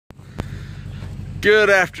Good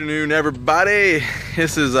afternoon, everybody.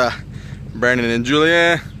 This is Brandon and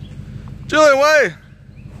Julian. Julian, wait!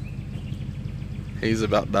 He's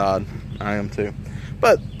about died. I am too.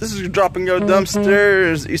 But this is your Drop and Go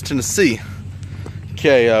Dumpsters, East Tennessee.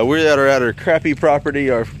 Okay, we're at our crappy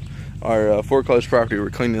property, our foreclosed property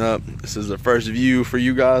we're cleaning up. This is the first view for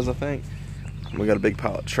you guys, I think. We got a big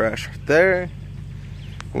pile of trash right there.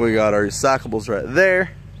 We got our recyclables right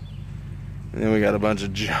there. And then we got a bunch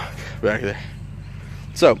of junk back there.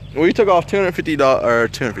 So, we took off 250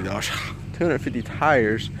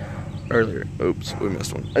 tires earlier. Oops, we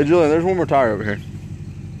missed one. Hey Julian, there's one more tire over here.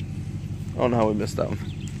 I don't know how we missed that one.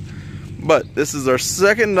 But this is our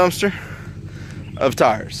second dumpster of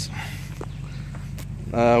tires.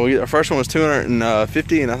 Our first one was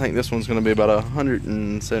 250, and I think this one's going to be about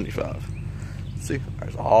 175. See,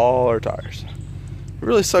 there's all our tires. It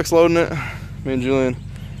really sucks loading it. Me and Julian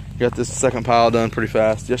got this second pile done pretty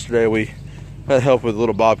fast. Yesterday we had help with a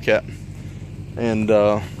little bobcat, and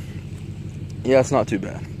yeah, it's not too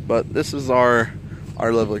bad. But this is our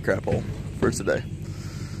lovely crap hole for today.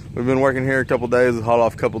 We've been working here a couple days. We hauled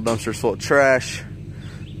off a couple dumpsters full of trash.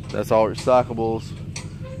 That's all recyclables.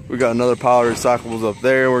 We got another pile of recyclables up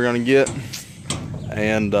there we're gonna get,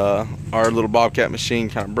 and our little bobcat machine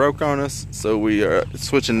kind of broke on us, so we are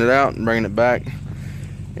switching it out and bringing it back.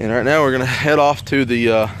 And right now we're gonna head off to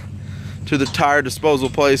the tire disposal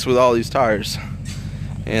place with all these tires.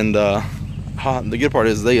 And the good part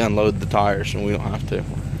is they unload the tires and we don't have to.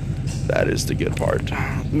 That is the good part,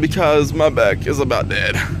 because my back is about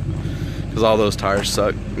dead because all those tires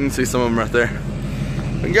suck. You can see some of them right there.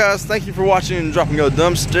 And guys, thank you for watching Drop and Go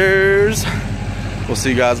Dumpsters. We'll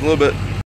see you guys in a little bit.